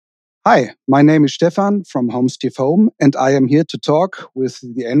Hi, my name is Stefan from HomeSteveHome, and I am here to talk with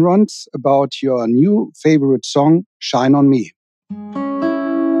the Enrons about your new favorite song, Shine on Me.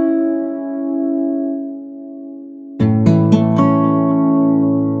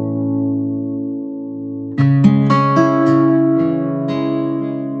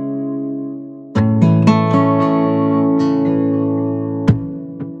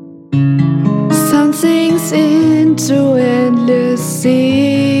 Something's into endless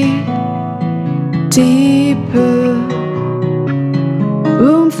sea, deeper,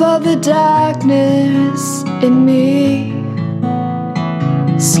 room for the darkness in me,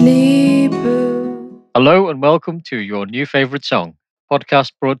 sleeper. Hello and welcome to Your New Favorite Song,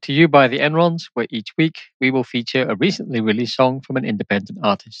 podcast brought to you by the Enrons, where each week we will feature a recently released song from an independent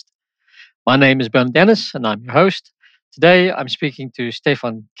artist. My name is Bernd Dennis and I'm your host. Today I'm speaking to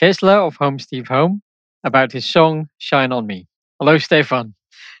Stefan Kessler of HomeSteveHome about his song Shine on Me. Hello, Stefan.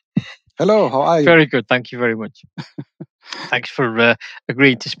 Hello, how are you? Very good, thank you very much. Thanks for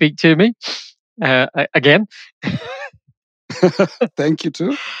agreeing to speak to me again. Thank you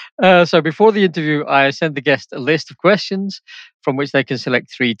too. So before the interview, I send the guest a list of questions from which they can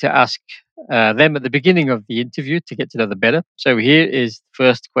select 3 to ask them at the beginning of the interview to get to know them better. So here is the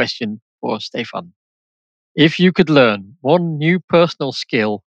first question for Stefan. If you could learn one new personal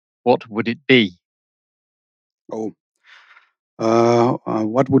skill, what would it be? What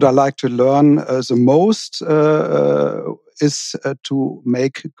would I like to learn the most is to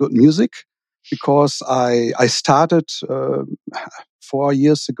make good music, because I started 4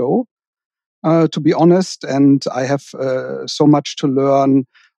 years ago, to be honest, and I have so much to learn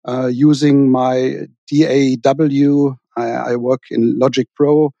using my DAW. I work in Logic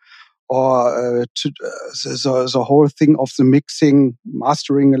Pro, or the whole thing of the mixing,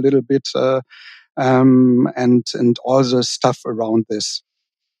 mastering a little bit, and all the stuff around this.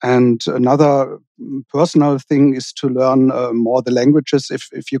 And another personal thing is to learn more the languages.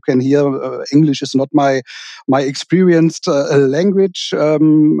 If you can hear, English is not my experienced language,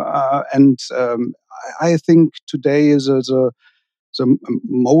 and I think today is the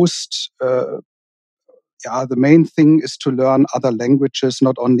most. The main thing is to learn other languages,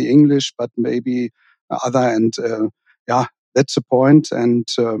 not only English, but maybe other. And that's the point. And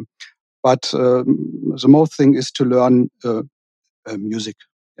but the most thing is to learn music.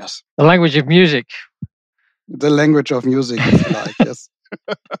 Yes. The language of music. The language of music, if you like. Yes.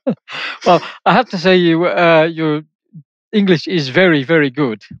 Well, I have to say your English is very, very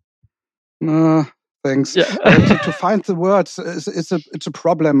good. Thanks. Yeah. To find the words, it's a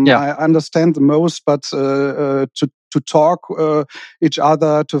problem. Yeah. I understand the most, but to talk each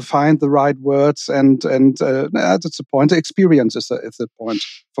other, to find the right words, and that's the point. The experience is the point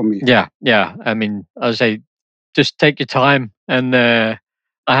for me. Yeah. I mean, I say, just take your time, and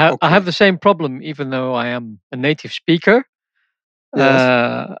I have the same problem, even though I am a native speaker.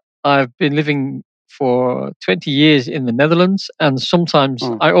 Yes. I've been living for 20 years in the Netherlands, and sometimes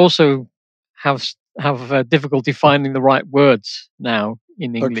I also have difficulty finding the right words now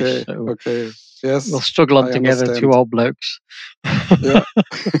in English. Okay. Yes. We'll struggle on I together, understand. 2 old blokes. Yeah.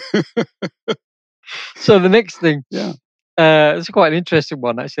 So the next thing, Yeah. it's quite an interesting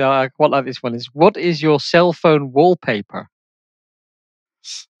one, actually. I quite like this one. Is what is your cell phone wallpaper?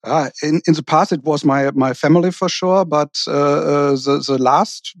 In the past, it was my family for sure, but the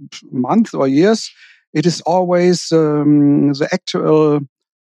last month or years, it is always the actual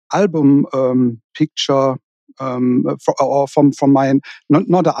album picture, from my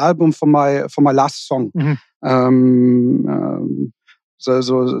not an album, for my last song. Mm-hmm.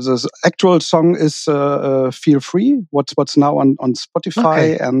 The actual song is "Feel Free," what's now on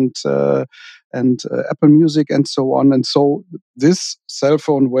Spotify and Apple Music and so on. And so this cell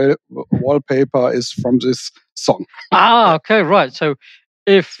phone wallpaper is from this song. Okay, right. So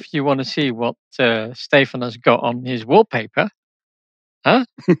if you want to see what Stefan has got on his wallpaper,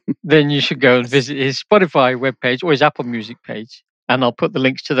 then you should go and visit his Spotify webpage or his Apple Music page, and I'll put the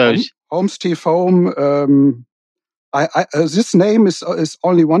links to those. HomeSteveHome. This name is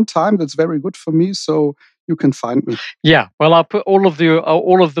only one time. That's very good for me. So you can find me. Yeah, well, I'll put all of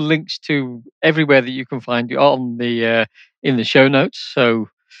the links to everywhere that you can find you on the in the show notes, so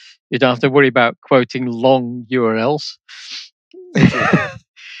you don't have to worry about quoting long URLs. Thank you.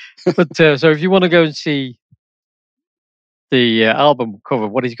 But so if you want to go and see the album cover,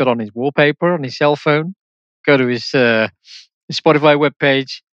 what he's got on his wallpaper on his cell phone, go to his Spotify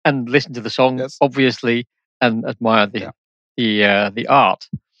webpage and listen to the song, obviously, and admire the art.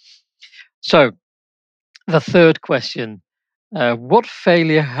 So, the third question: what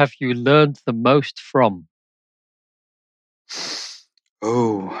failure have you learned the most from?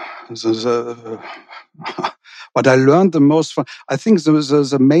 Oh, what I learned the most from, I think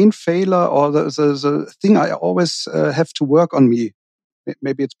the main failure or the thing I always have to work on me,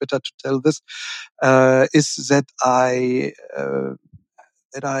 maybe it's better to tell this, is that I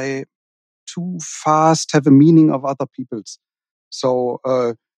too fast have a meaning of other people's. So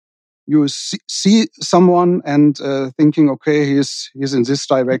you see someone and thinking, okay, he's in this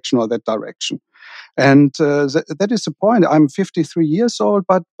direction or that direction. And that is the point. I'm 53 years old,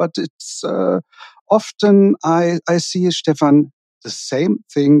 but it's often I see, Stefan, the same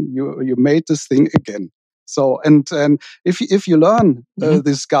thing. You made this thing again. So and if you learn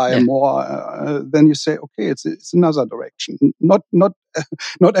this guy more, then you say, okay, it's another direction. Not not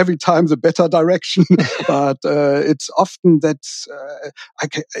every time the better direction, but it's often that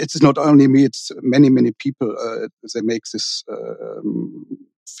it's not only me. It's many people. They make this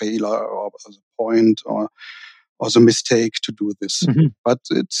failure or the point or the mistake to do this. But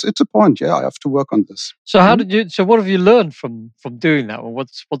it's a point. Yeah, I have to work on this. So how did you? So what have you learned from doing that? Or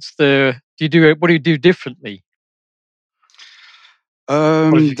what's the? Do you do? What do you do differently?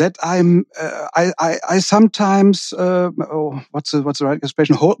 That I sometimes what's the right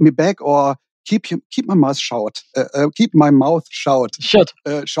expression? Hold me back or keep my mouth shut. Keep my mouth shut. Shut.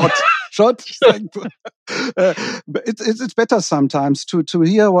 Shut. But it's better sometimes to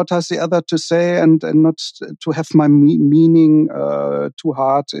hear what has the other to say and not to have my meaning too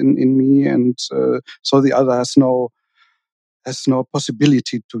hard in me, and so the other has no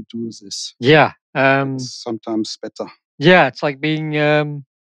possibility to do this. Yeah, it's sometimes better. Yeah, it's like being.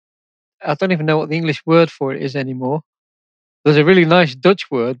 I don't even know what the English word for it is anymore. There's a really nice Dutch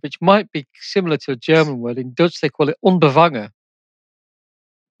word which might be similar to a German word. In Dutch, they call it unbevangen.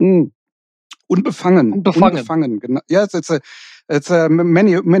 Unbefangen. Yes, it's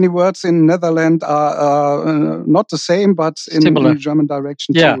many words in Netherlands are not the same, but in German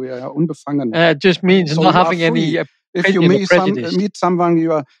direction too. Yeah, unbefangen. It just means so not having any. If you meet someone,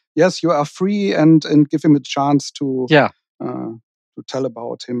 you are free and give him a chance to tell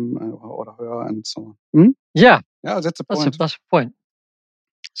about him or her and so on. Yeah, that's the point. That's the point.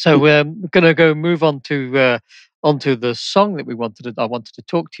 So we're going to move on to onto the song that I wanted to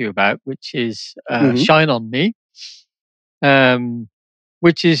talk to you about, which is "Shine on Me,"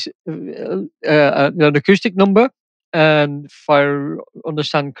 which is an acoustic number. And if I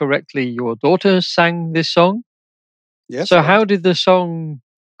understand correctly, your daughter sang this song. Yes. So how did the song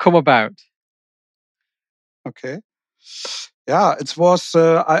come about? Okay. Yeah, it was.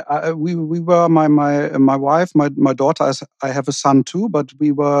 We were my wife, my daughter. I have a son too, but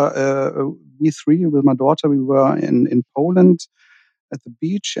we three with my daughter. We were in Poland at the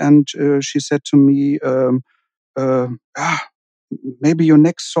beach, and she said to me, "Maybe your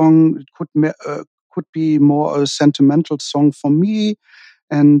next song could be more a sentimental song for me,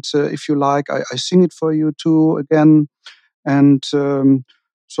 and if you like, I sing it for you too again." And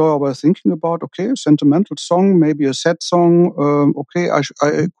so I was thinking about, okay, sentimental song, maybe a sad song. Okay, I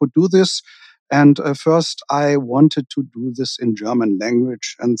could do this. And first I wanted to do this in German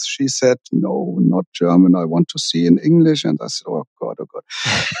language. And she said, no, not German. I want to see in English. And I said, oh God.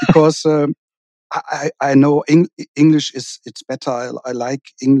 Because I know English it's better. I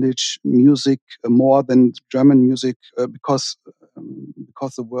like English music more than German music because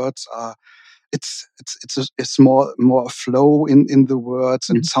the words are, it's more flow in the words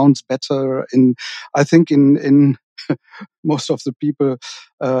and sounds better I think in most of the people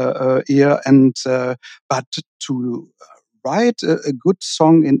ear, and but to write a good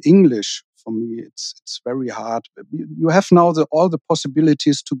song in English, for me it's very hard. You have now all the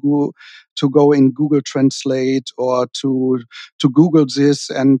possibilities to go in Google Translate or to Google this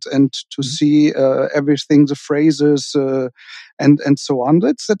and to see everything, the phrases and so on.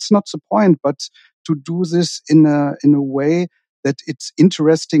 That's not the point, but to do this in a way that it's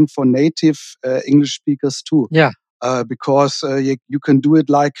interesting for native English speakers too. Yeah. Because you can do it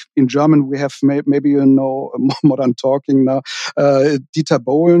like in German. We have maybe modern talking now. Dieter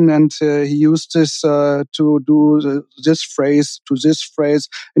Bohlen, and he used this to do this phrase to this phrase,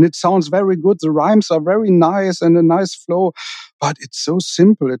 and it sounds very good. The rhymes are very nice and a nice flow, but it's so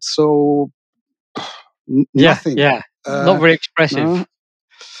simple. It's so nothing. Yeah, not very expressive. No?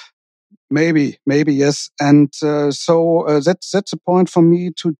 Maybe yes, and so that's a point for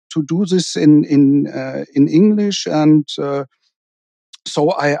me to do this in English, and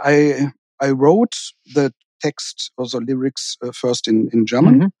so I wrote the text or the lyrics first in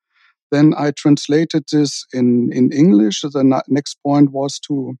German. Then I translated this in English. The next point was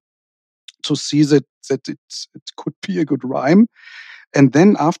to see that it could be a good rhyme, And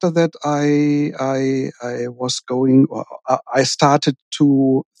then after that, I was going. I started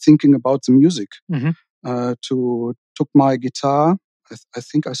to thinking about the music. Took my guitar. I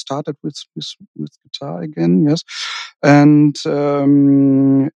think I started with guitar again. Yes, and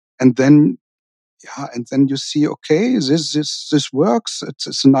then. Yeah, and then you see, okay, this works.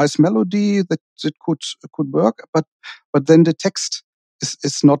 It's a nice melody that could work, but then the text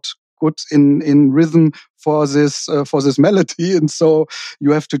is not good in rhythm for this melody, and so you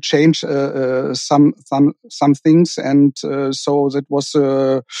have to change some things, and so that was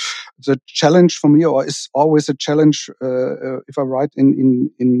the challenge for me, or is always a challenge if I write in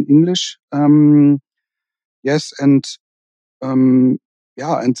English. Yes, and.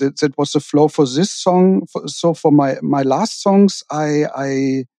 And that was the flow for this song. So for my last songs,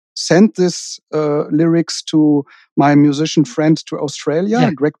 I sent this lyrics to my musician friend to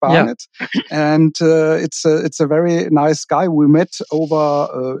Australia, Greg Barnett, and it's a very nice guy. We met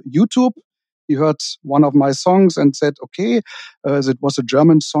over YouTube. He heard one of my songs and said, "Okay, that was a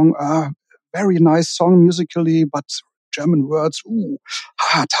German song. Very nice song musically, but." German words,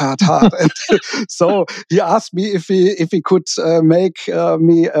 hard. And so he asked me if he could make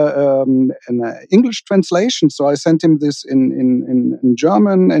me an English translation. So I sent him this in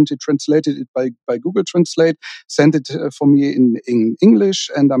German, and he translated it by Google Translate, sent it for me in English,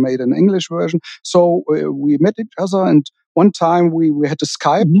 and I made an English version. So we met each other, and one time we had to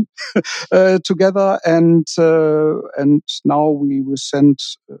Skype together, and now we send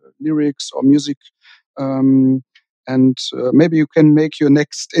lyrics or music. And maybe you can make your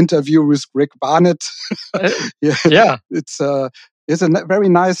next interview with Greg Barnett. It's a very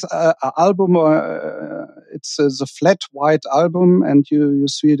nice album. It's a flat white album, and you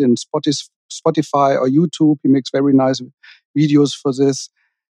see it in Spotify or YouTube. He makes very nice videos for this,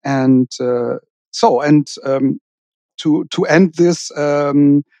 and to end this.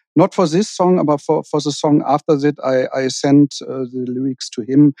 Not for this song, but for the song after that, I sent the lyrics to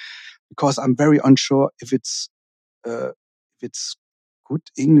him because I'm very unsure if it's good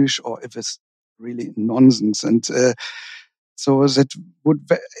English or if it's really nonsense. And so that would.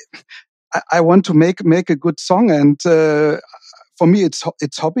 I want to make a good song, and for me, it's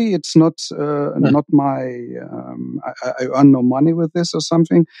hobby. It's not my. I earn no money with this or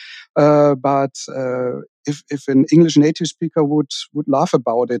something. But if an English native speaker would laugh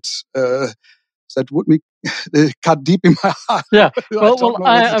about it, that would make cut deep in my heart. Yeah.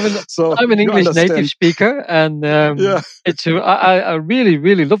 I'm an English native speaker, and it's I really,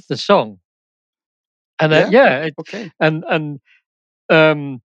 really love the song. And okay. And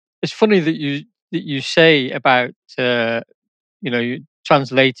it's funny that you say about you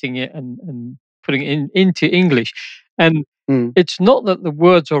translating it and putting it into English, and it's not that the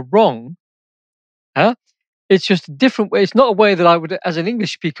words are wrong, huh? It's just a different way. It's not a way that I would, as an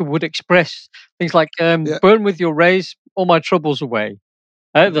English speaker, would express things like "burn with your rays all my troubles away."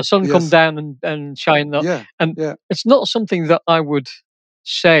 The sun come down and shine up, and it's not something that I would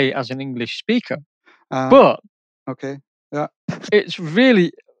say as an English speaker, but okay, it's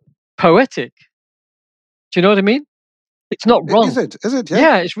really poetic. Do you know what I mean? It's not wrong. Is it?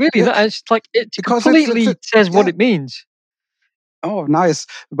 Yeah, it's really that. It's like it completely says what it means. Oh, nice!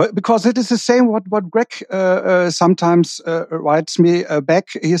 But because it is the same what Greg sometimes writes me back.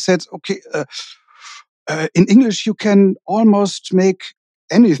 He said, "Okay, in English you can almost make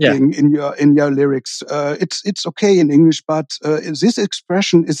anything in your lyrics. It's okay in English, but this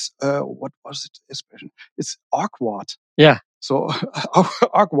expression is what was it? Expression? It's awkward. Yeah. So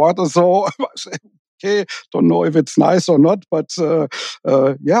awkward. So okay, don't know if it's nice or not, but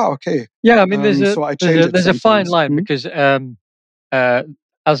okay. Yeah, I mean, there's a fine line because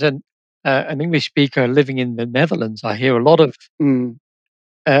as an English speaker living in the Netherlands, I hear a lot of.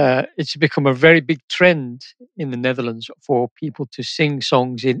 It's become a very big trend in the Netherlands for people to sing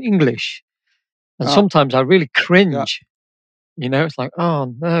songs in English, and sometimes I really cringe. It's like,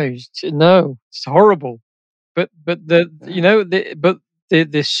 oh no, it's horrible. But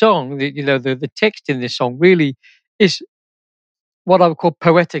this song, the text in this song really is what I would call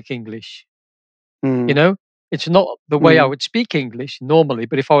poetic English. It's not the way I would speak English normally,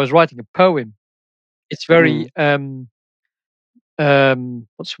 but if I was writing a poem, it's very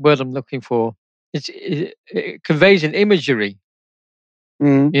what's the word I'm looking for? It conveys an imagery.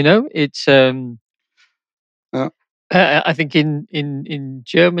 It's I think in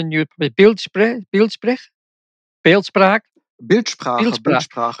German you probably Bildsprache. Bildsprache. It's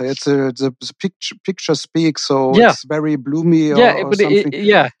the picture speak, so it's very bloomy or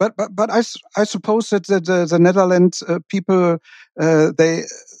something. But I suppose that the Netherlands people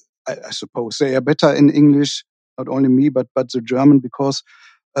I suppose they are better in English not only me, but the German, because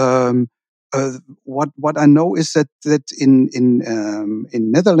what I know is that in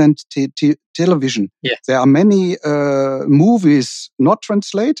Netherlands television, there are many movies not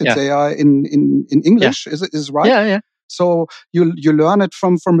translated. They are in English. Is right? Yeah. So you learn it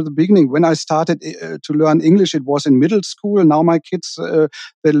from the beginning. When I started to learn English, it was in middle school. Now my kids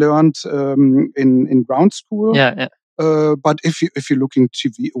they learned in ground school. Yeah. But if you're looking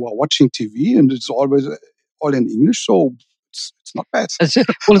TV or watching TV, and it's always all in English, so it's not bad.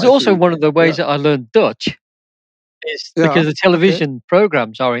 Well, it's also one of the ways that I learned Dutch is because the television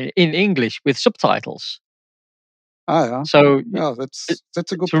programs are in English with subtitles. So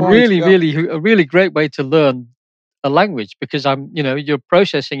that's a good it's a point. really great way to learn a language, because you're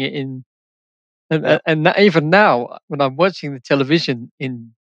processing it in, and even now when I'm watching the television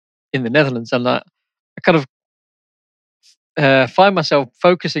in the Netherlands, and I kind of find myself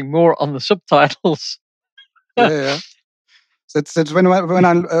focusing more on the subtitles. That's when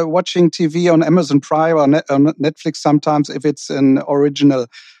I'm watching TV on Amazon Prime or on Netflix. Sometimes, if it's an original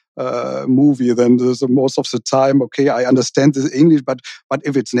movie, then there's most of the time, okay, I understand the English, but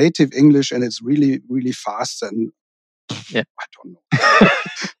if it's native English and it's really, really fast, then I don't know.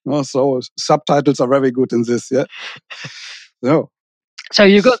 No, so subtitles are very good in this. Yeah. No. So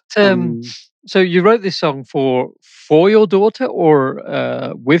you got so you wrote this song for your daughter,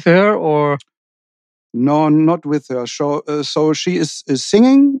 or with her, or? No, not with her. So she is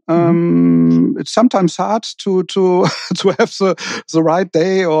singing. It's sometimes hard to to have the right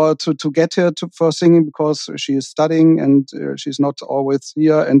day or to get her for singing, because she is studying and she's not always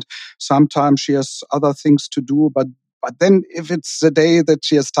here. And sometimes she has other things to do. But then, if it's the day that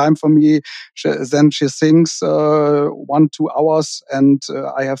she has time for me, then she sings 1-2 hours, and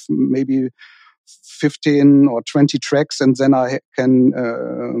I have maybe 15 or 20 tracks, and then I can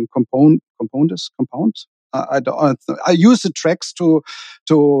compound. I use the tracks to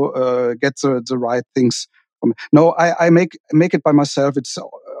get the right things. No, I make it by myself. It's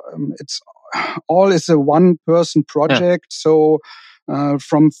all is a one person project. So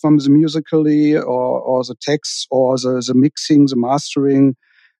from the musically or the text or the mixing, the mastering,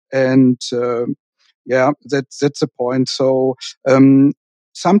 and that's the point. So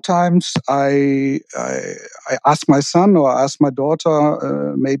sometimes I ask my son or ask my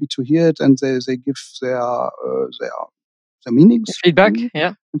daughter maybe to hear it, and they give their meanings, feedback,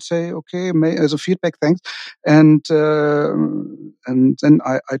 and say, okay, as a feedback, thanks, and then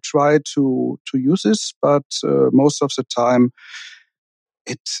I try to use this, but most of the time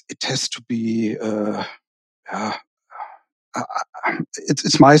it has to be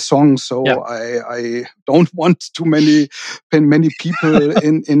it's my song, so I don't want too many people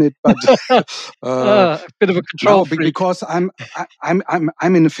in it, but a bit of a control freak. Because I'm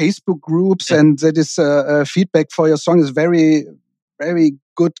in Facebook groups, and that is feedback for your song is very, very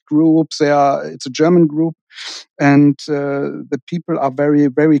good groups. It's a German group, and the people are very,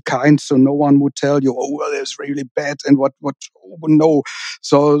 very kind. So no one would tell you, oh, well, it's really bad, and what oh, no.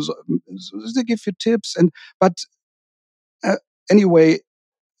 So they give you tips, but anyway,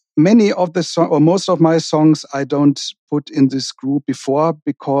 many of the songs, or most of my songs, I don't put in this group before,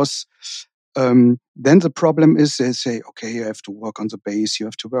 because then the problem is they say, okay, you have to work on the bass, you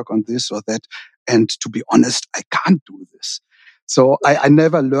have to work on this or that. And to be honest, I can't do this. So I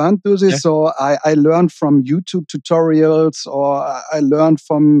never learned to do this. So I learned from YouTube tutorials, or I learned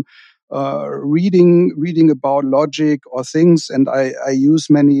from reading about logic or things. And I use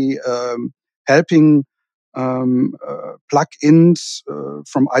many helping plugins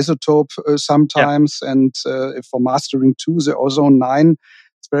from Isotope sometimes, and for mastering too, the Ozone 9,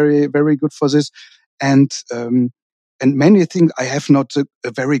 it's very, very good for this. And many things. I have not a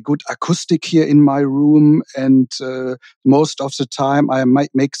very good acoustic here in my room, and most of the time I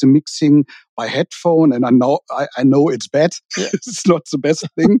might make the mixing by headphone, and I know it's bad. It's not the best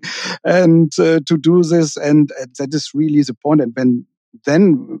thing, and to do this, and that is really the point. And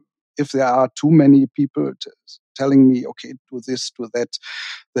then if there are too many people telling me, okay, do this, do that,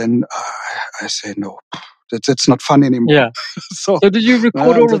 then I say no. That's not fun anymore. Yeah. So did you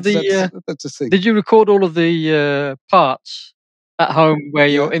record all of the? That's the thing. Did you record all of the parts at home where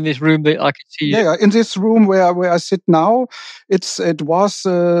you're in this room that I can see? Yeah, in this room where I sit now, it was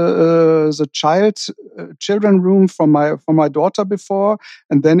the children room for my daughter before,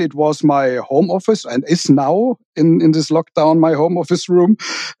 and then it was my home office, and is now in this lockdown my home office room,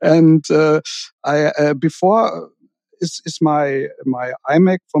 and I before is my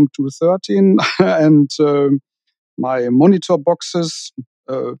iMac from 2013 and my monitor boxes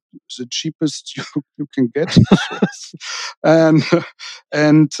the cheapest you can get, and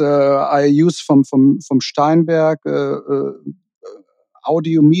I use from Steinberg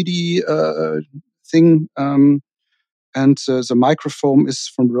audio MIDI thing, and the microphone is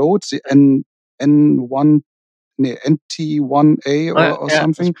from Rhodes, the NT1A or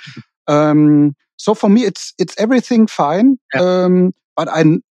something. So for me, it's everything fine. But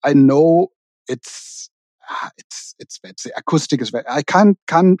I know it's the acoustic is very. I can't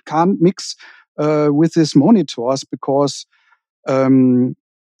mix with these monitors because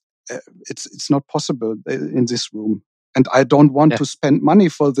it's not possible in this room. And I don't want to spend money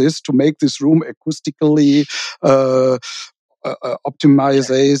for this to make this room acoustically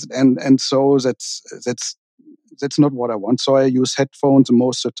optimized, and so that's not what I want. So I use headphones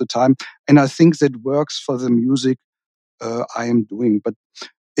most of the time, and I think that works for the music I am doing. But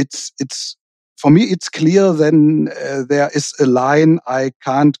it's for me, it's clear then there is a line I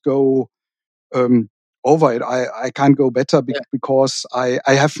can't go over it. I can't go better because I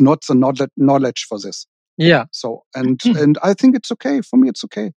have not the knowledge for this. Yeah. So and I think it's okay for me. It's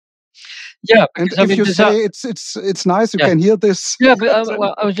okay. Yeah, and if you say it's nice, you can hear this. Yeah, but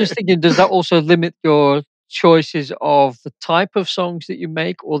I was just thinking, does that also limit your choices of the type of songs that you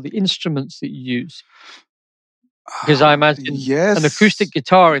make or the instruments that you use? Because I imagine an acoustic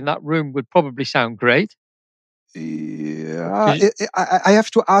guitar in that room would probably sound great. Yeah, I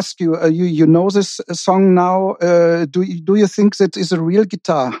have to ask you. You know this song now? Do you think that is a real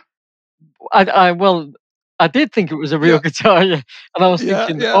guitar? I did think it was a real guitar, and I was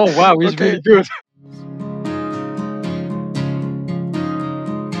thinking, oh wow, he's really good.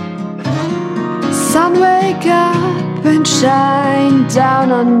 Sun, wake up and shine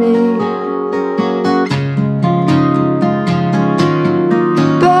down on me.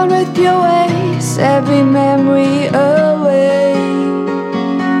 Burn with your waves every memory away.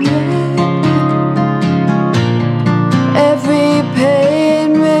 Every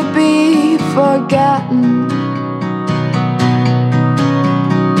pain will be forgotten,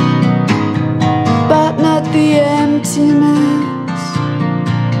 but not the emptiness.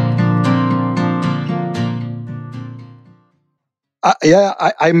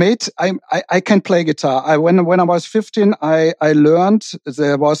 I can play guitar. When I was 15, I learned.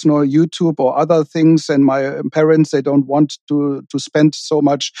 There was no YouTube or other things, and my parents, they don't want to spend so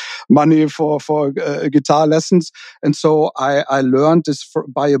much money for guitar lessons, and so I learned this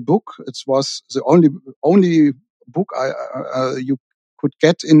by a book. It was the only book you could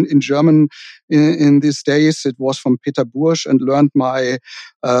get in German in these days. It was from Peter Bursch, and learned my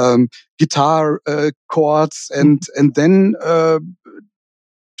guitar chords, and then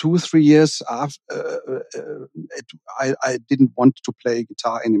 2-3 years after, I didn't want to play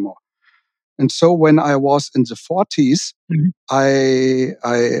guitar anymore. And so when I was in the 40s, I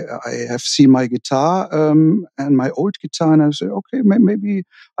have seen my guitar and my old guitar, and I say, okay, maybe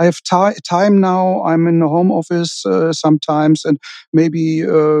I have time now. I'm in the home office sometimes, and maybe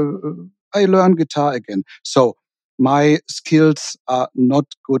I learn guitar again. So my skills are not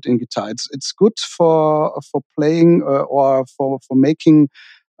good in guitar. It's good for playing or for making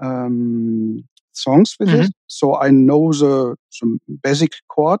songs with it. So I know some basic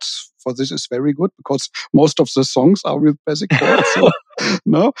chords. For this is very good because most of the songs are with basic chords. So,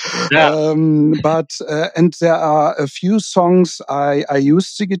 no, but and there are a few songs I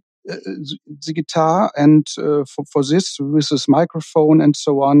use the guitar, and for this with this microphone and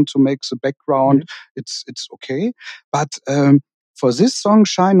so on to make the background, it's okay. But for this song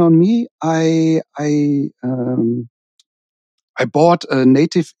 "Shine on Me," I bought a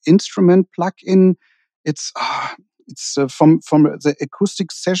native instrument plug-in. It's from the acoustic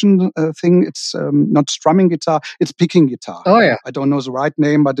session thing. It's not strumming guitar. It's picking guitar. Oh yeah. I don't know the right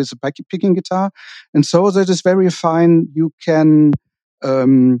name, but it's a picking guitar, and so that is very fine. You can.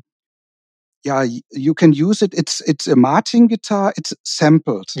 You can use it. It's a Martin guitar. It's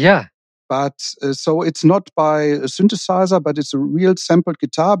sampled. Yeah. But so it's not by a synthesizer, but it's a real sampled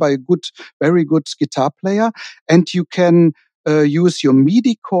guitar by a very good guitar player, and you can use your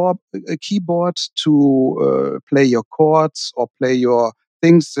MIDI keyboard to play your chords or play your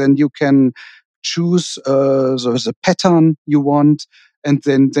things. Then you can choose the pattern you want, and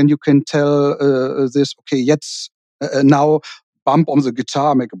then you can tell this. Okay, jetzt now bump on the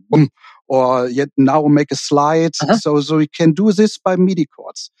guitar, make a boom, or yet now make a slide. So you can do this by MIDI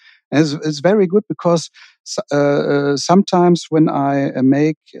chords. And it's very good because sometimes when I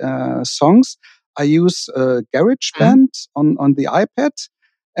make songs, I use GarageBand on the iPad,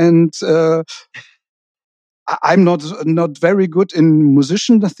 and I'm not very good in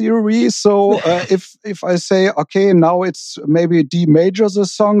musician theory, so if I say, okay, now it's maybe D major the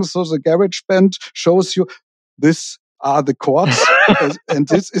song, so the garage band shows you this are the chords and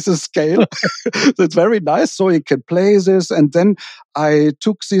this is a scale. So it's very nice, so you can play this. And then I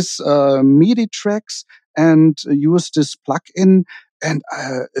took these MIDI tracks and used this plugin, and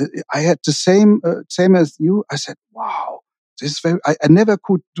I had the same as you. I said, wow. This is very, I never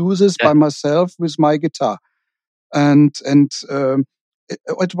could do this by myself with my guitar. And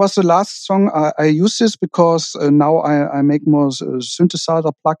it was the last song I used this because now I make more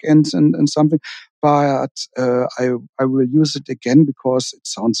synthesizer plugins and something, but I will use it again because it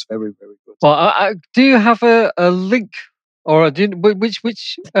sounds very, very good. Well, do you have a link or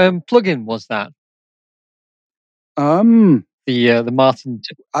which plugin was that? The Martin.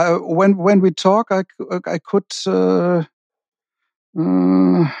 When we talk, I could.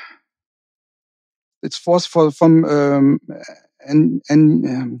 It's from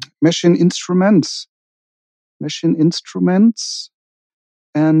machine instruments,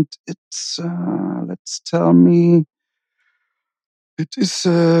 and it's let's tell me, it is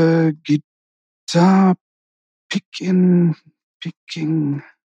a guitar picking.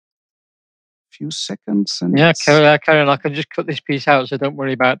 Few seconds and carry on. I can just cut this piece out, so don't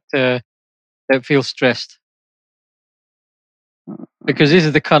worry about. Don't feel stressed. Because this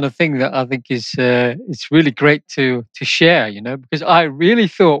is the kind of thing that I think is it's really great to share, because I really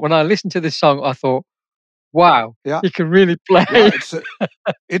thought when I listened to this song, I thought, wow, you can really play. Yeah,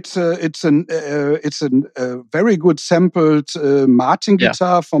 it's a very good sampled Martin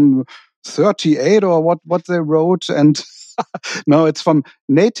guitar from 38 or what they wrote, and no, it's from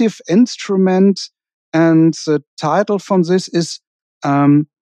Native Instrument, and the title from this is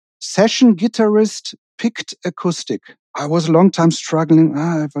Session Guitarist Picked Acoustic. I was a long time struggling.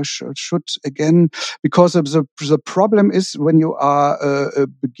 If I should again, because of the problem is when you are a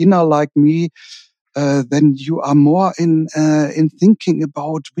beginner like me, then you are more in thinking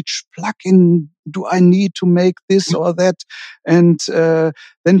about which plugin do I need to make this or that, and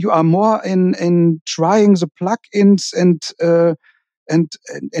then you are more in trying the plugins and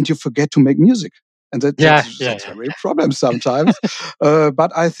you forget to make music. And that's very a problem sometimes.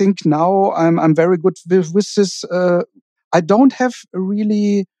 But I think now I'm very good with this. I don't have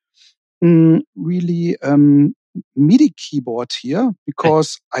really MIDI keyboard here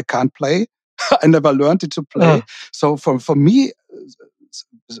because I can't play. I never learned it to play. So for me,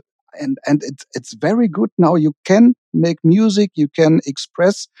 and it's very good now. You can make music, you can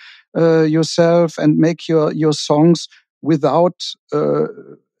express yourself and make your songs without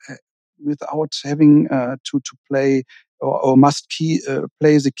having to play or must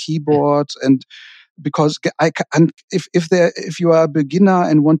play the keyboard. And because if you are a beginner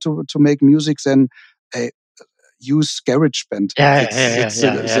and want to make music, then use GarageBand. It's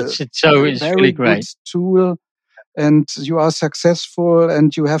very really great. good tool, and you are successful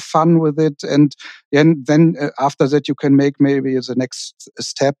and you have fun with it. And then after that, you can make maybe the next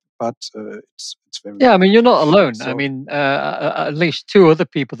step. But it's very I mean, you're not alone. So, I mean, at least two other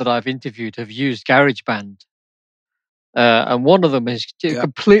people that I've interviewed have used GarageBand. And one of them has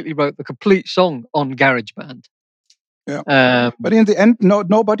completely wrote the complete song on GarageBand. Yeah. But in the end,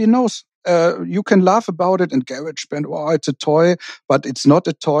 nobody knows. You can laugh about it in GarageBand. Oh, it's a toy, but it's not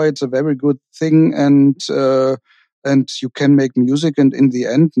a toy. It's a very good thing, and you can make music. And in the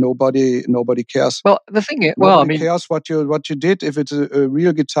end, nobody cares. Well, the thing is, nobody cares what you did. If it's a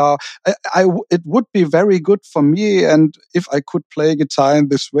real guitar, it would be very good for me, and if I could play guitar in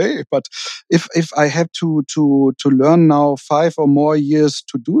this way. But if I have to learn now 5 or more years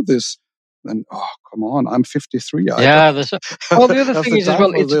to do this, then come on, I'm 53. The other thing is as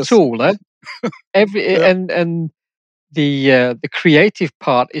well, it's a tool, eh? And the creative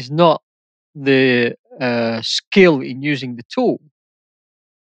part is not the skill in using the tool.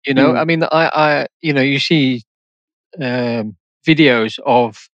 I mean, I you see videos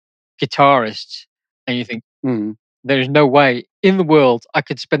of guitarists, and you think there is no way in the world I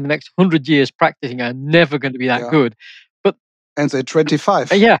could spend the next 100 years practicing. I'm never going to be that good. And they're 25.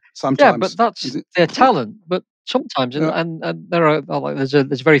 Sometimes. Yeah, but that's their talent. But sometimes, and there are there's a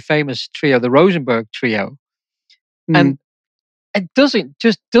very famous trio, the Rosenberg trio, and it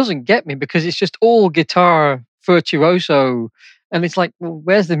doesn't get me because it's just all guitar virtuoso, and it's like, well,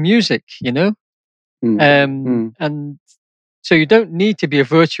 where's the music, And so you don't need to be a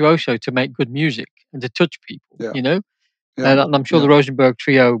virtuoso to make good music and to touch people, And I'm sure the Rosenberg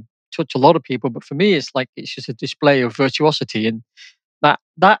trio touch a lot of people, but for me, it's just a display of virtuosity, and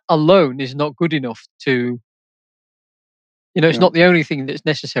that alone is not good enough to, it's not the only thing that's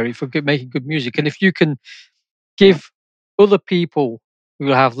necessary for making good music. And if you can give other people who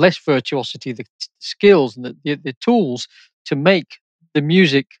have less virtuosity the skills and the tools to make the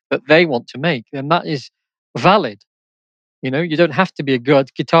music that they want to make, then that is valid. You don't have to be a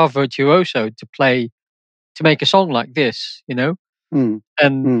good guitar virtuoso to make a song like this, and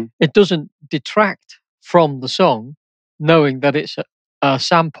it doesn't detract from the song knowing that it's a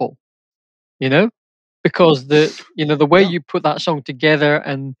sample, because the way you put that song together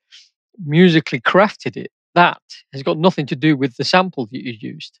and musically crafted it, that has got nothing to do with the sample that you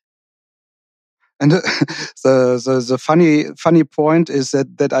used. And the funny point is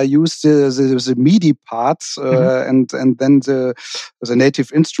that I use the MIDI parts and then the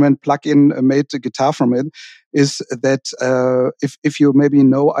native instrument plugin made the guitar from it. Is that if you maybe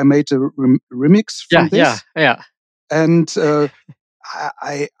know, I made a remix from this. Yeah. And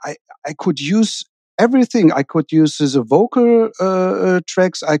I could use everything. I could use the vocal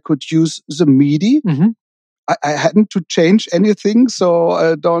tracks. I could use the MIDI. I hadn't to change anything, so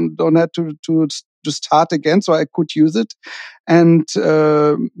I don't have to start again. So I could use it and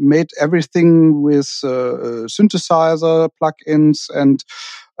made everything with synthesizer plugins, and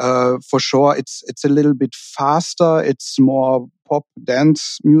for sure it's a little bit faster. It's more pop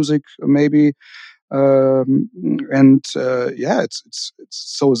dance music maybe. It's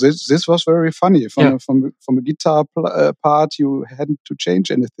so this was very funny from a guitar part. You hadn't to change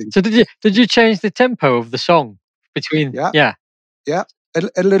anything. So did you change the tempo of the song between? Yeah,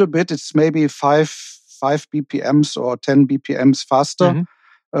 a little bit. It's maybe 5 BPMs or 10 BPMs faster.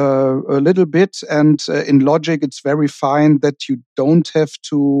 A little bit, and in Logic it's very fine that you don't have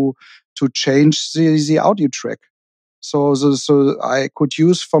to change the audio track. So I could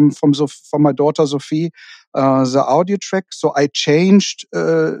use from my daughter Sophie the audio track. So I changed.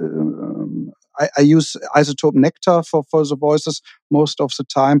 I use Isotope Nectar for the voices most of the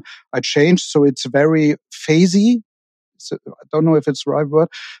time. I changed, so it's very phasey. I don't know if it's the right word.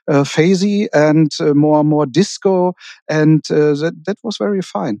 Phasey and more disco, and that was very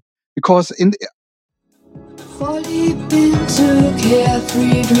fine because fall deep into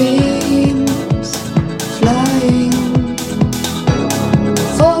carefree dreams, flying.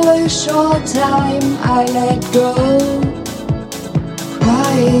 For a short time I let go,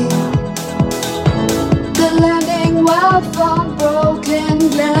 crying. The landing well from broken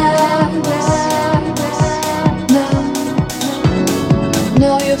glass.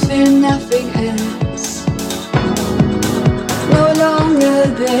 Now you feel nothing else, no longer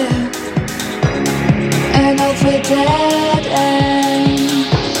there. And of a dead end.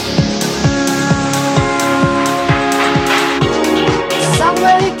 Sun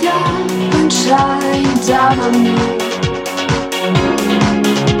wake up and shine down on me.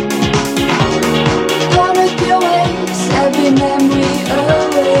 Gonna rip your ways, every memory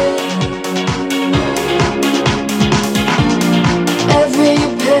away. Every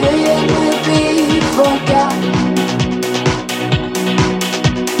pain will be forgotten,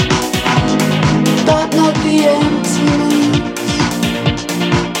 but not the emptiness.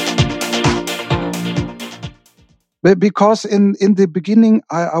 Because in the beginning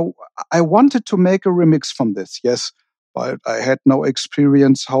I wanted to make a remix from this, yes, but I had no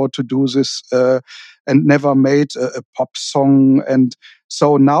experience how to do this and never made a pop song, and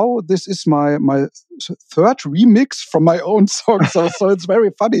so now this is my third remix from my own song. So it's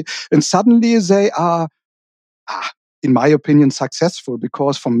very funny, and suddenly they are, in my opinion, successful,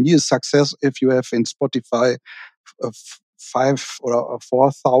 because for me is success if you have in Spotify 5 or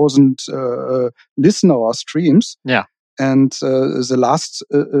 4,000 listener or streams. Yeah. And the last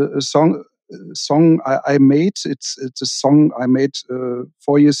song I made, it's a song I made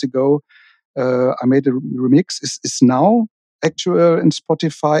 4 years ago. I made a remix. Is now actual in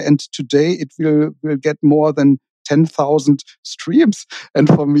Spotify, and today it will get more than 10,000 streams. And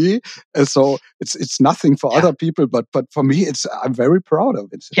for me, so it's nothing for other people, but for me, I'm very proud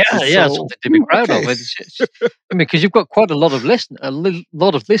of it. It's something to be proud of. Because you've got quite a lot of listeners,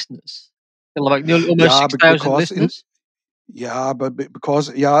 like almost 6,000 listeners. But because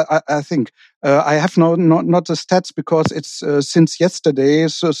I think I have not the stats, because it's since yesterday.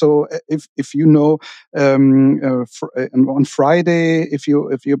 So if you know, on Friday, if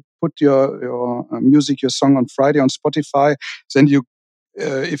you put your music, your song on Friday on Spotify, then you,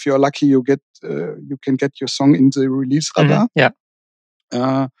 if you're lucky, you can get your song in the release radar.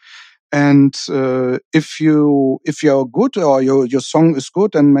 And if you're good, or your song is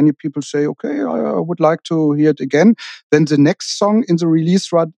good, and many people say, okay, I would like to hear it again, then the next song in the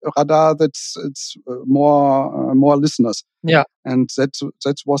release radar, it's more listeners. Yeah, and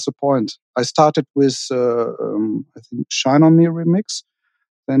that was the point. I started with I think Shine on Me remix,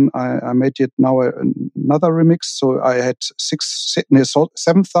 Then I made it now another remix. So I had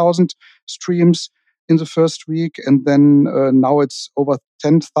 7,000 streams in the first week, and then now it's over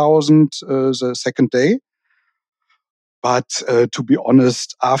 10,000 the second day. But to be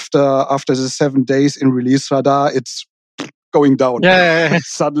honest, after the 7 days in Release Radar, it's going down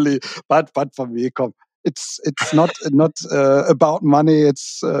suddenly. But for me, it's not about money.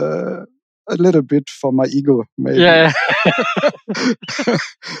 It's a little bit for my ego, maybe. Yeah.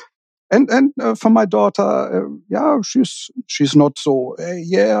 And for my daughter, she's not so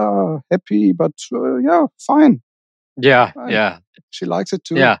happy, but fine. Yeah, fine. yeah. She likes it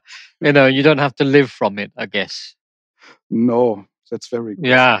too. Yeah, you don't have to live from it, I guess. No, that's very good.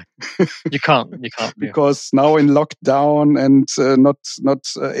 Yeah, you can't. Because now in lockdown and not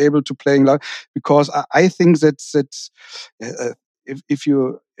able to playing live, because I think that's if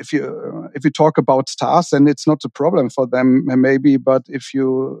you talk about stars, then it's not a problem for them maybe. But if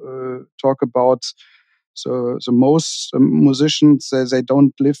you talk about the most musicians, they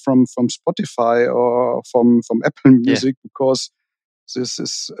don't live from Spotify or from Apple Music, because this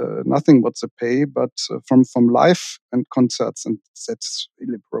is nothing but the pay, but from live and concerts, and that's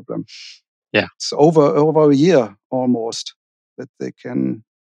really a problem. Yeah, it's over a year almost that they can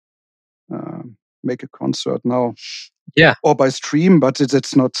make a concert now. Yeah, or by stream, but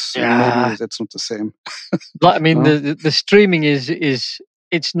it's not. Maybe that's not the same. I mean, the streaming is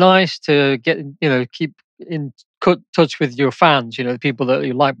it's nice to get keep in touch with your fans, the people that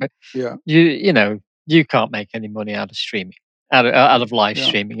you like, but you can't make any money out of streaming, out of live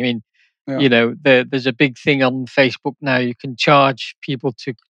streaming. I mean, there's a big thing on Facebook now. You can charge people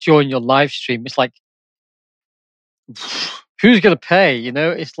to join your live stream. It's like, who's going to pay?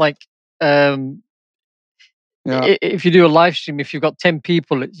 It's like, if you do a live stream, if you've got 10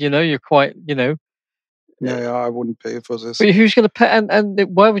 people, you're quite, I wouldn't pay for this. But who's going to pay? And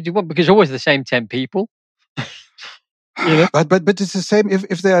why would you want? Because always the same 10 people. But it's the same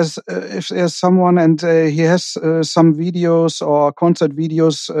if there's someone and he has some videos or concert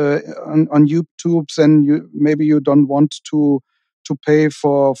videos on YouTube, then you don't want to pay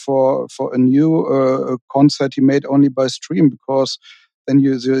for a new concert he made only by stream, because then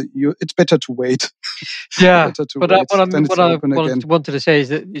it's better to wait. Yeah, what I wanted to say is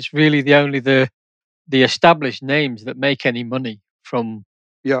that it's really the established names that make any money from.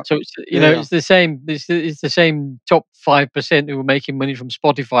 Yeah. So it's it's the same. It's the same top 5% who are making money from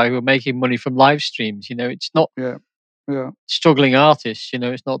Spotify, who are making money from live streams. It's not struggling artists.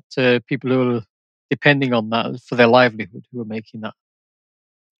 It's not people who are depending on that for their livelihood who are making that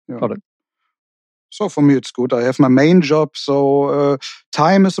product. So for me, it's good. I have my main job, so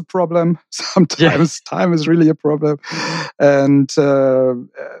time is a problem. Sometimes time is really a problem. And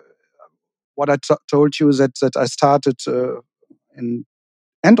what I told you that I started in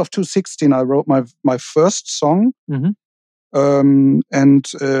end of 2016. I wrote my first song, and end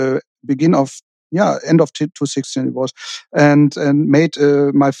of 2016 it was, and made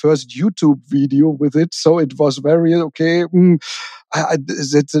my first YouTube video with it. So it was very okay.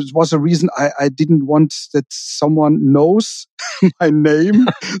 That was a reason I didn't want that someone knows my name.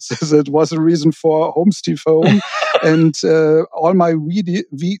 So that was a reason for HomeSteveHome. And all my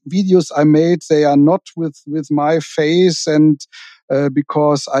videos I made, they are not with my face, and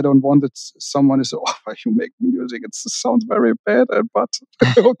because I don't want that someone is, you make music. It sounds very bad, but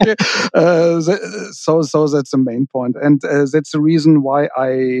okay. So that's the main point, and that's the reason why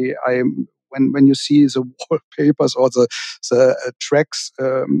I when you see the wallpapers or the tracks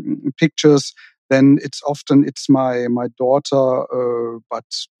pictures, then it's often my daughter, but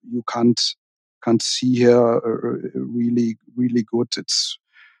you can't see her really good. It's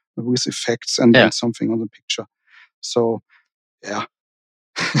with effects and something on the picture. So yeah.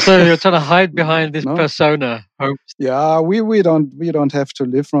 So you're trying to hide behind this persona. Yeah, we don't have to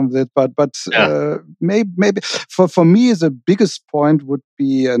live from that, but maybe for me the biggest point would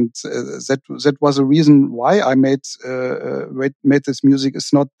be, and that was a reason why I made this music,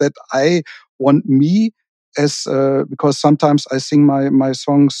 is not that I want me as because sometimes I sing my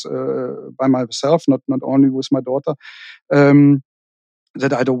songs by myself, not only with my daughter.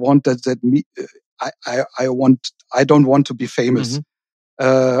 That I don't want that me. I don't want to be famous.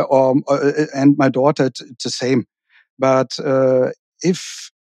 And my daughter, it's the same. But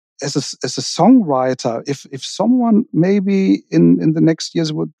if as a songwriter, if someone maybe in the next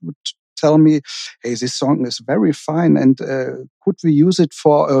years would tell me, hey, this song is very fine, and could we use it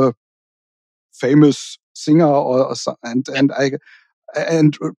for a famous singer or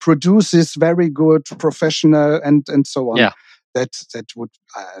and produce this very good professional and so on. Yeah. That would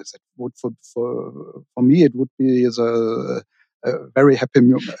for me it would be a very happy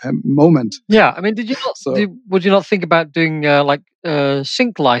moment. Yeah, I mean, did you not? Would you not think about doing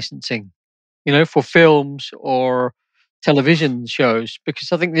sync licensing? For films or television shows,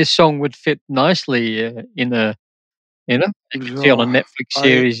 because I think this song would fit nicely in a, you could see on a Netflix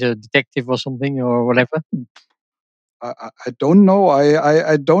series, a detective or something or whatever. I don't know.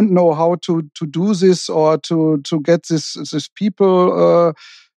 I don't know how to do this or to get this people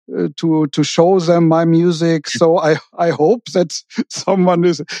to show them my music. So I hope that someone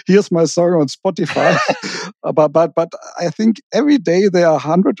hears my song on Spotify. but I think every day there are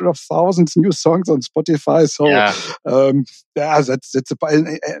hundreds of thousands new songs on Spotify. So that's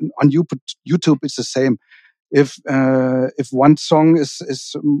on YouTube it's the same. If one song is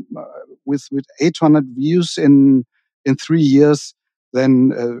with 800 views in 3 years,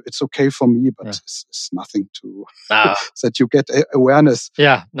 then it's okay for me. But it's nothing to that you get awareness.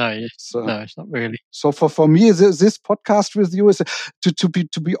 Yeah, no, it's not really. So for me, this podcast with you is to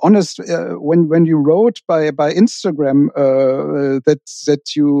be honest. When you wrote by Instagram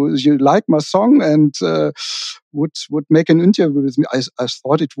that you like my song and would make an interview with me, I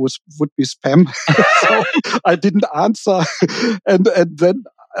thought it would be spam, so I didn't answer. and then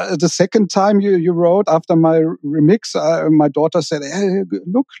the second time you wrote after my remix, my daughter said, "Hey,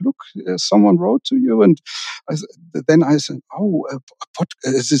 look, someone wrote to you," and then I said, "Oh,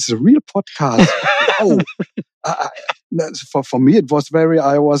 this is a real podcast." Wow. For me, it was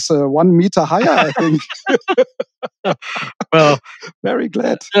I was 1 meter higher, I think. Well, very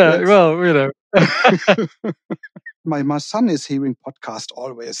glad. Yeah, yes. Well, My son is hearing podcast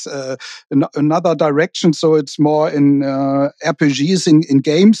always in another direction, so it's more in RPGs in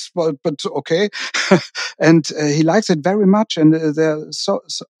games, but okay. And he likes it very much, and they're so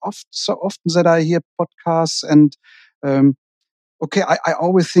often that I hear podcasts and. Okay, I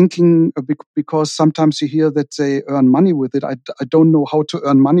always thinking because sometimes you hear that they earn money with it. I don't know how to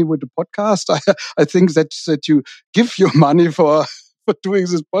earn money with the podcast. I think that you give your money for doing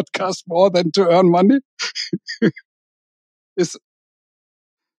this podcast more than to earn money.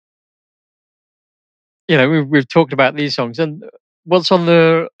 We've talked about these songs, and what's on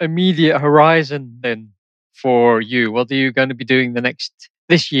the immediate horizon then for you? What are you going to be doing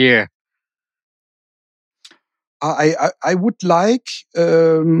this year? I would like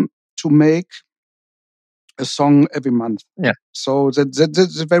to make a song every month. Yeah. So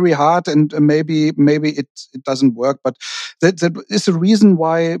that's very hard, and maybe it doesn't work. But that is the reason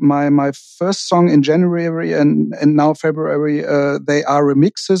why my first song in January and now February they are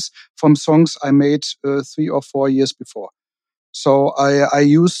remixes from songs I made 3 or 4 years before. So I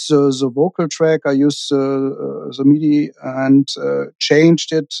use the vocal track, I use the MIDI and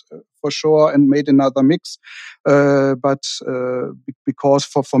changed it for sure and made another mix. But because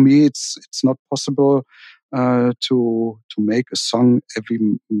for me it's not possible to make a song every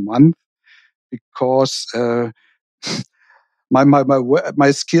month because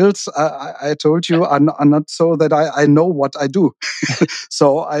my skills I told you are not so that I know what I do.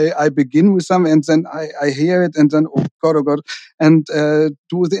 So I begin with some and then I hear it and then oh god and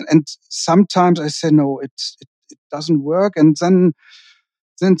do the and sometimes I say no it doesn't work and then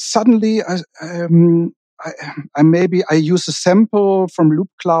suddenly I maybe I use a sample from Loop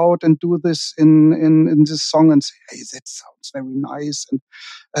Cloud and do this in this song and say hey that sounds very nice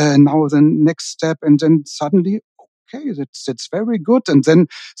and now the next step and then suddenly okay that's very good and then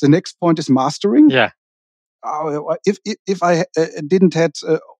the next point is mastering. Yeah. If I didn't had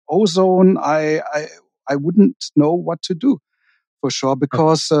ozone, I wouldn't know what to do for sure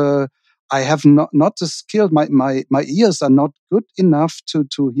because I have not the skill. My ears are not good enough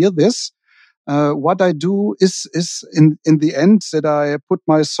to hear this. What I do is in the end that I put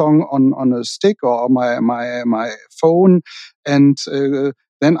my song on a stick or my phone and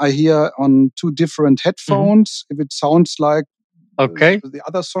then I hear on 2 different headphones if it sounds like the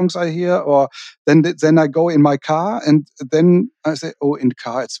other songs I hear, or then I go in my car and then I say, oh, in the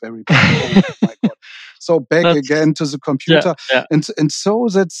car it's very bad. Oh my god! So back again to the computer, and so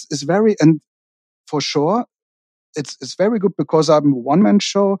is very and for sure it's very good because I'm a one-man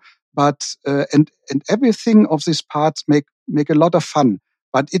show, but and everything of these parts make a lot of fun.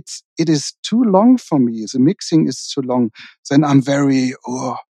 But it is too long for me. The mixing is too long. Then I'm very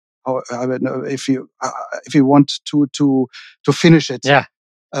I don't know if you want to finish it. Yeah.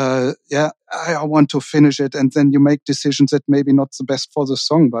 I want to finish it, and then you make decisions that maybe not the best for the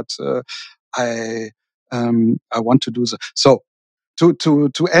song, but I want to do that. So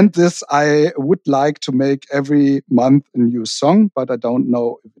to end this, I would like to make every month a new song, but I don't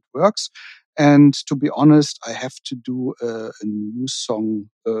know if it works. And to be honest, I have to do a new song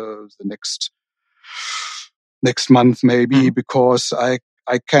the next next month maybe, because I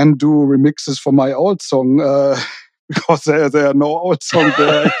can do remixes for my old song, because there are no old songs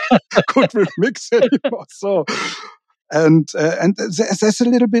there I could remix anymore. So, and there's a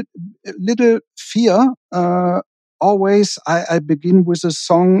little fear. Always I begin with a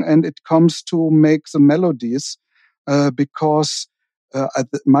song and it comes to make the melodies, because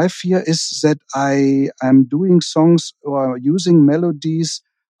my fear is that I am doing songs or using melodies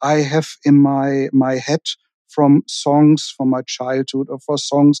I have in my head from songs from my childhood or for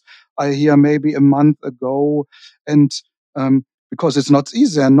songs I hear maybe a month ago, and because it's not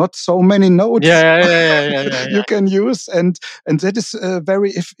easy and not so many notes you can use, and that is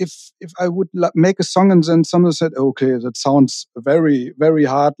very. If I would make a song and then someone said, okay, that sounds very very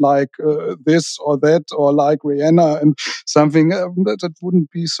hard, like this or that, or like Rihanna and something, that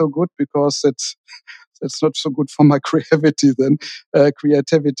wouldn't be so good, because that's not so good for my creativity then.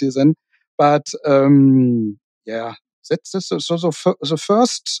 But yeah, that's so the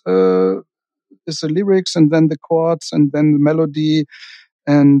first is the lyrics, and then the chords, and then the melody,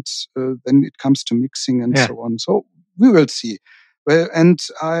 and then it comes to mixing and so on. So we will see. Well, and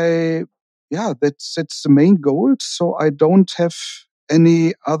that's the main goal. So I don't have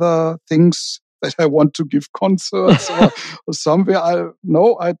any other things that I want to give concerts or somewhere. I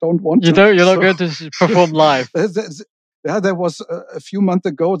don't want to. You're not going to perform live. There was a few months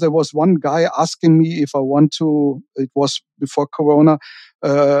ago, there was one guy asking me if I want to, it was before Corona,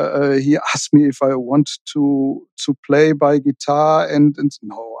 he asked me if I want to play by guitar, and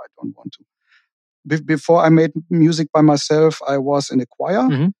no, I don't want to. Before I made music by myself, I was in a choir.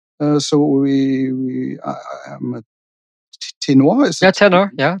 Mm-hmm. So I'm a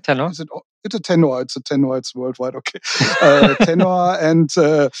tenor. Tenor. It's a tenor. It's a tenor. It's worldwide. Okay. Tenor. And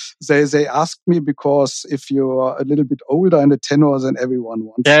they asked me, because if you're a little bit older and a tenor, then everyone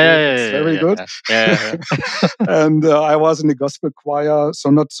wants you. It's very good. Yeah. And I was in the gospel choir.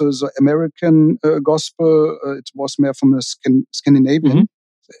 So not the American gospel. It was more from the Scandinavian. Mm-hmm.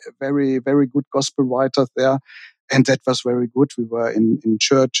 Very, very good gospel writer there. And that was very good. We were in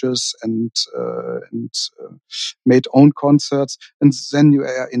churches and made own concerts. And then you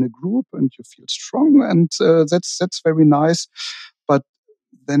are in a group and you feel strong, and that's very nice. But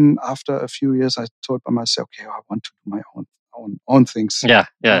then after a few years, I told by myself, okay, I want to do my own things.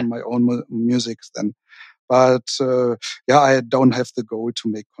 My own music then. But I don't have the goal to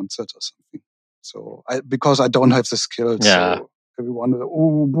make concerts or something. So because I don't have the skills. Yeah. So everyone,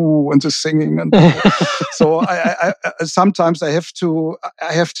 ooh, boo, and the singing, and so I sometimes I have to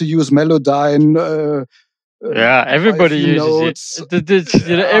use Melodyne. Everybody uses it.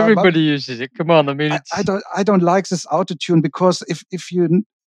 Everybody uses it. Come on, I mean, I don't like this autotune, because if you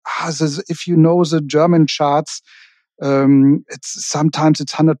know the German charts, it's sometimes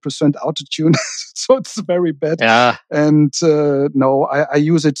 100% autotune, so it's very bad. Yeah. And no, I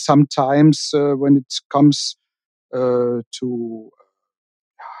use it sometimes when it comes to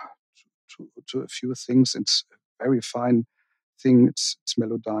a few things. It's a very fine thing. It's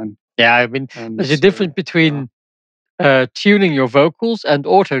Melodyne. Yeah, I mean, there's a difference between tuning your vocals and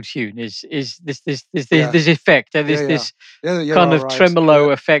auto tune. Is this effect? This kind of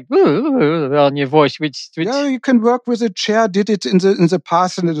tremolo effect on your voice, which you can work with it. Cher did it in the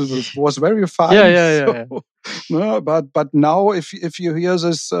past, and it was very fine. Yeah. No, but now if you hear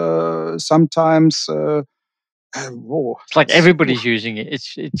this sometimes. It's like everybody's using it.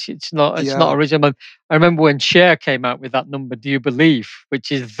 It's not original. I remember when Cher came out with that number, "Do You Believe,"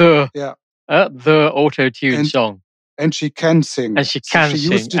 which is the auto tune song. And she can sing. And she can sing. She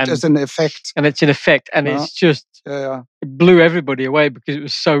used it as an effect. And it's an effect, and it's just it blew everybody away because it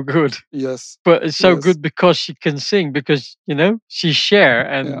was so good. Yes. But it's so good because she can sing, because she's Cher,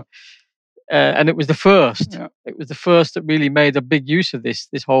 and it was the first. Yeah. It was the first that really made a big use of this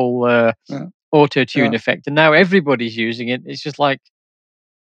whole auto-tune effect. And now everybody's using it. It's just like,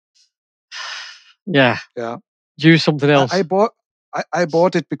 use something else. I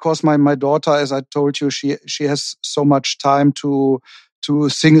bought it because my daughter, as I told you, she has so much time to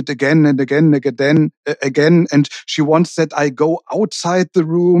sing it again and again and again, and she wants that I go outside the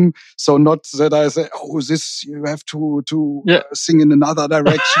room, so not that I say, oh, this you have to sing in another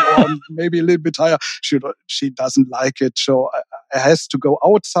direction or maybe a little bit higher. She doesn't like it, so I has to go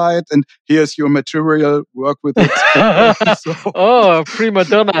outside, and here's your material, work with it. Oh, prima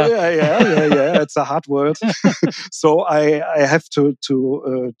donna. Yeah, it's a hard word. So I have to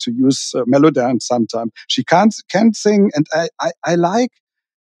use Melodyne sometimes. She can't sing, and I like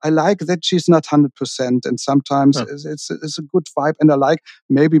I like that she's not 100%, and sometimes it's a good vibe, and I like,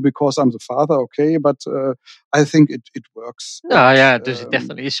 maybe because I'm the father, okay, but I think it works. It does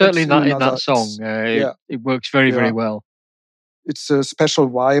definitely. It's certainly not in that song. It works very, very well. It's a special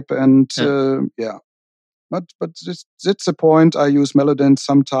vibe, and But that's the point. I use Melodin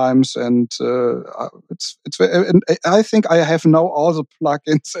sometimes, and it's. And I think I have now all the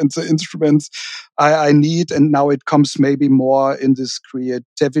plugins and the instruments I need, and now it comes maybe more in this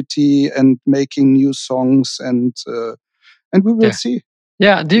creativity and making new songs, and we will see.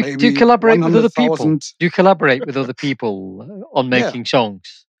 Yeah. Do you collaborate with other people? Do you collaborate with other people on making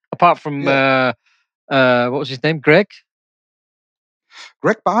songs? Apart from what was his name?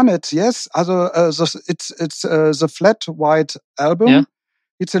 Greg Barnett, yes. It's the Flat White album. Yeah.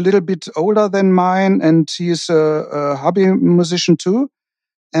 It's a little bit older than mine, and he's a hobby musician too.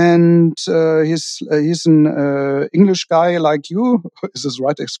 And he's an English guy like you. Is this the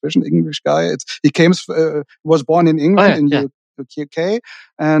right expression? English guy. He was born in England in UK,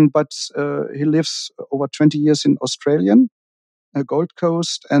 but he lives over 20 years in Australian Gold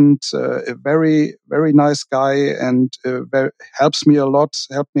Coast, and a very, very nice guy, and helped me a lot.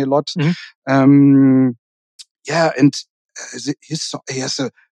 Mm-hmm. And he has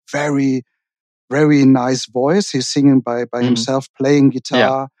a very, very nice voice. He's singing by himself, playing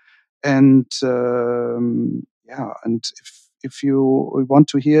guitar, and and if you want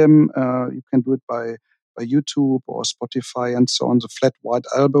to hear him, you can do it by YouTube or Spotify and so on. The Flat White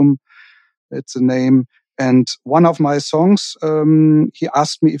Album, it's the name. And one of my songs, he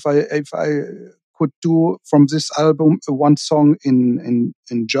asked me if I could do from this album one song in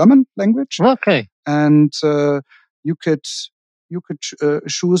German language. Okay. And you could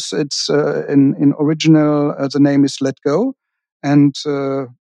choose. It's in original. The name is Let Go, and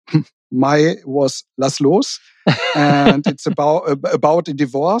my was Lass Los, and it's about a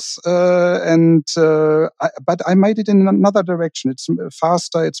divorce. But I made it in another direction. It's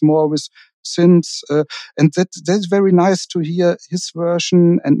faster. It's more with synths, and that's very nice to hear his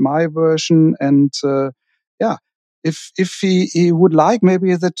version and my version. And if he would like,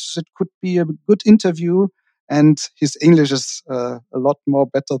 maybe that could be a good interview. And his English is a lot more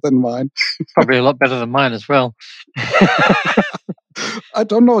better than mine. Probably a lot better than mine as well. I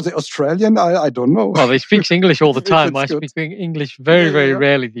don't know. The Australian, I don't know. Well, he speaks English all the time. I speak English very, very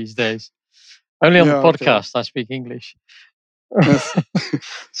rarely these days. Only on the podcast I speak English. Yes.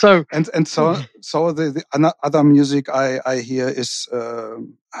 So the other music I hear is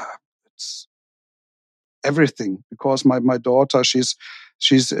it's everything, because my daughter, she's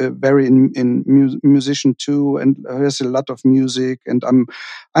very in musician too, and has a lot of music. And I'm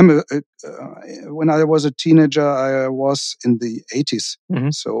when I was a teenager, I was in the 80s.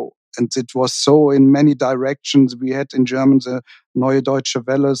 Mm-hmm. So, and it was so in many directions. We had in German the Neue Deutsche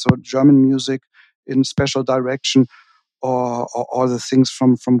Welle, so German music in special direction, or all the things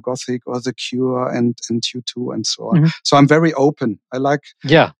from Gothic or The Cure and U2 and so on. Mm-hmm. So I'm very open. I like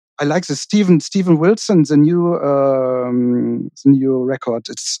the Steven Wilson, the new record.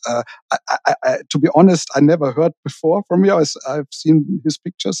 It's I, to be honest, I never heard before from him. I've seen his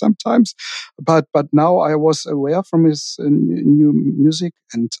pictures sometimes, but now I was aware from his new music,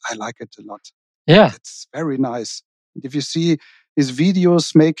 and I like it a lot. Yeah, it's very nice. And if you see his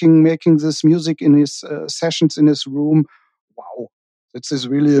videos making this music in his sessions in his room, wow, this is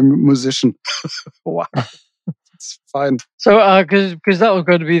really a musician. Wow. It's fine. So, because that was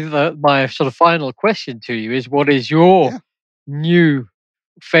going to be my sort of final question to you is, what is your new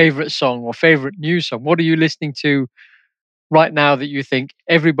favorite song or favorite new song? What are you listening to right now that you think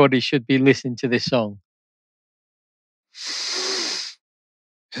everybody should be listening to this song?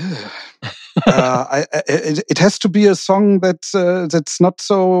 It has to be a song that's not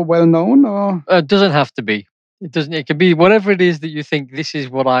so well known, or it doesn't have to be. It doesn't. It can be whatever it is that you think. This is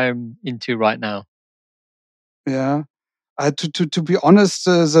what I'm into right now. Yeah. To be honest,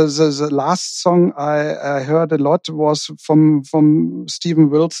 the last song I heard a lot was from Steven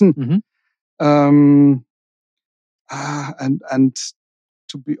Wilson. Mm-hmm. And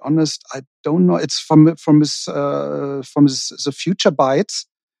to be honest, I don't know. It's from his The Future Bites.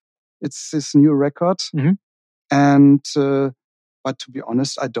 It's his new record. Mm-hmm. And but to be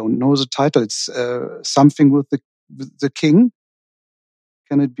honest, I don't know the title. It's something with the king.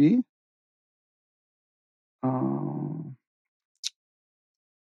 Can it be?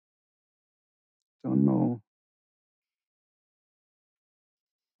 Don't know.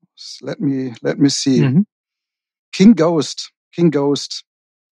 Let me see. Mm-hmm. King Ghost.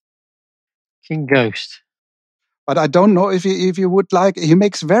 But I don't know if you would like. He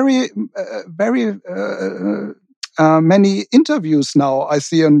makes very many interviews now I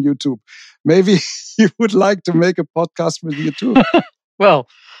see on YouTube. Maybe you would like to make a podcast with you too. Well,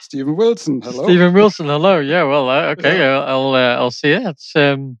 Stephen Wilson, hello. Stephen Wilson, hello. Yeah, well, okay, yeah. I'll see it. It's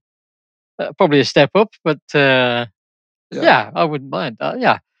probably a step up, but yeah, I wouldn't mind.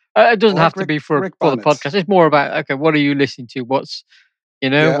 Yeah, it doesn't have to be for the podcast. It's more about, okay, what are you listening to? What's,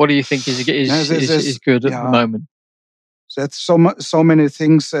 what do you think is good at the moment? That's so many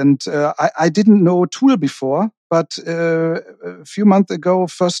things, and I didn't know Tool before, but a few months ago,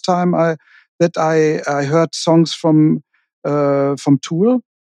 first time I heard songs from Tool.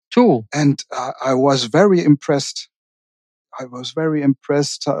 And I was very impressed.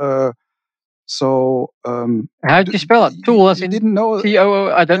 So how do you spell it? Tool? As in didn't know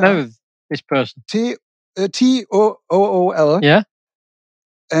T-O-O? I don't know this person. T-O-O-L. Yeah.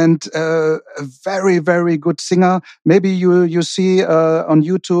 And a very, very good singer. Maybe you see on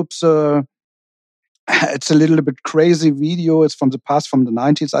YouTube. It's a little bit crazy video. It's from the past, from the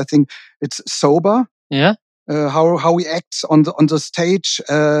 90s. I think it's Sober. Yeah. How he acts on the stage.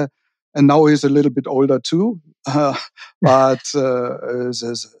 And now he's a little bit older too. But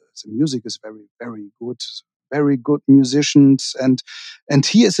the music is very, very good. Very good musicians, and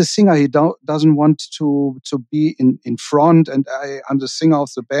he is a singer. He doesn't want to be in front, and I'm the singer of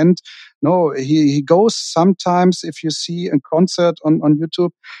the band. No, he goes sometimes. If you see a concert on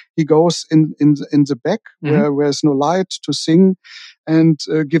YouTube, he goes in the back where there's no light to sing, and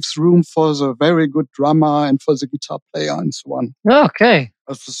gives room for the very good drummer and for the guitar player and so on. Okay.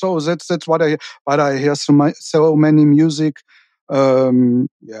 So that's what I hear so many music. So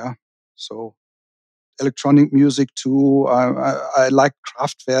electronic music too. I like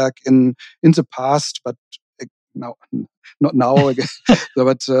Kraftwerk in the past, but now not now again.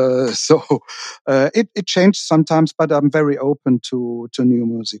 But it changed sometimes. But I'm very open to new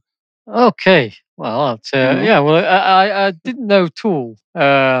music. Okay, well, yeah. Well, I didn't know Tool.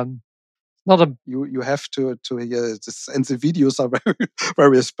 Not a. You have to hear this, and the videos are very,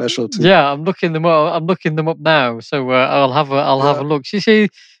 very special too. Yeah, I'm looking them up. I'm looking them up now, so I'll have a look. You see,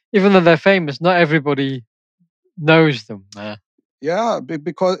 even though they're famous, not everybody knows them. Yeah,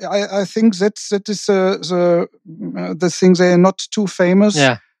 because I think that is the thing. They are not too famous.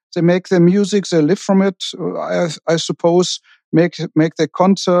 Yeah. They make their music. They live from it. I suppose make their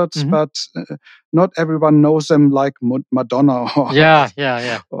concerts, but not everyone knows them like Madonna. Or,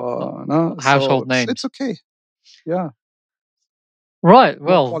 or, no? Household names. It's okay. Yeah. Right.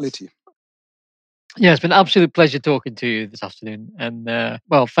 Well. More quality. Yeah, it's been an absolute pleasure talking to you this afternoon, and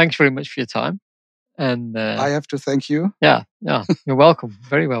well, thanks very much for your time. And I have to thank you. Yeah, you're welcome.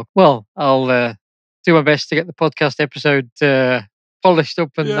 Very welcome. Well, I'll do my best to get the podcast episode polished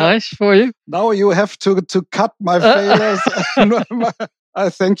up and nice for you. Now you have to cut my failures. I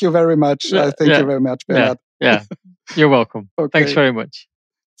thank you very much. I thank you very much, Bernhard. Yeah. You're welcome. Okay. Thanks very much.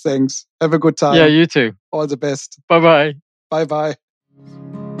 Thanks. Have a good time. Yeah, you too. All the best. Bye-bye. Bye-bye.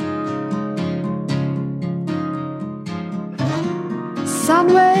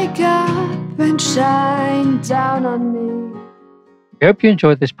 Sun, wake up and shine down on me. We hope you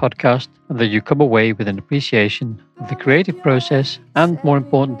enjoyed this podcast and that you come away with an appreciation of the creative process and, more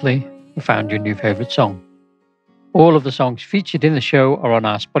importantly, you found your new favourite song. All of the songs featured in the show are on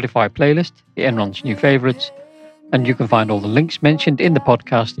our Spotify playlist, the Enron's New Favourites, and you can find all the links mentioned in the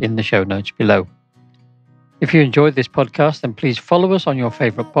podcast in the show notes below. If you enjoyed this podcast, then please follow us on your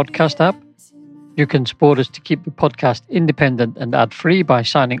favourite podcast app. You can support us to keep the podcast independent and ad-free by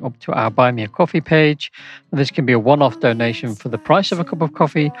signing up to our Buy Me a Coffee page. And this can be a one-off donation for the price of a cup of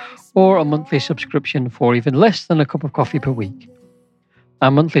coffee or a monthly subscription for even less than a cup of coffee per week.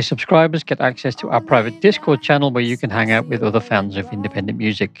 Our monthly subscribers get access to our private Discord channel where you can hang out with other fans of independent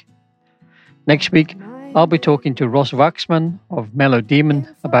music. Next week, I'll be talking to Ross Waxman of Mellow Demon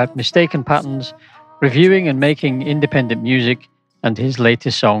about mistaken patterns, reviewing and making independent music, and his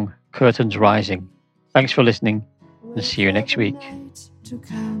latest song, Curtains Rising. Thanks for listening, and see you next week.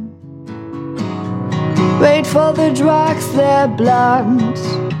 Wait for the drugs, they're blunt.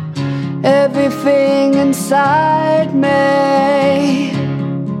 Everything inside me.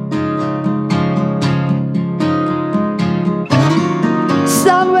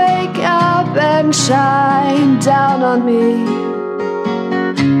 Sun, wake up and shine down on me.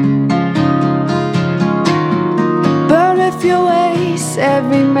 Burn with your ways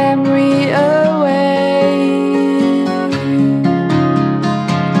every memory away.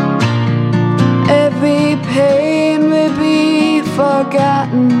 Every pain will be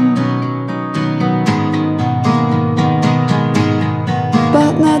forgotten,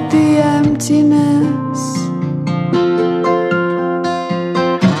 but not the emptiness.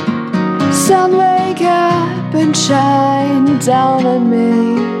 Sun, wake up and and shine down on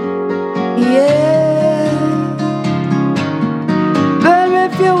me. Yeah, burn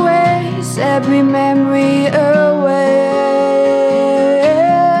with your ways every memory away.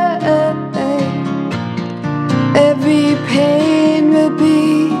 Every pain will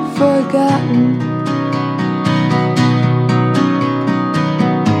be forgotten,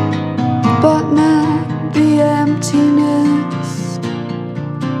 but not the empty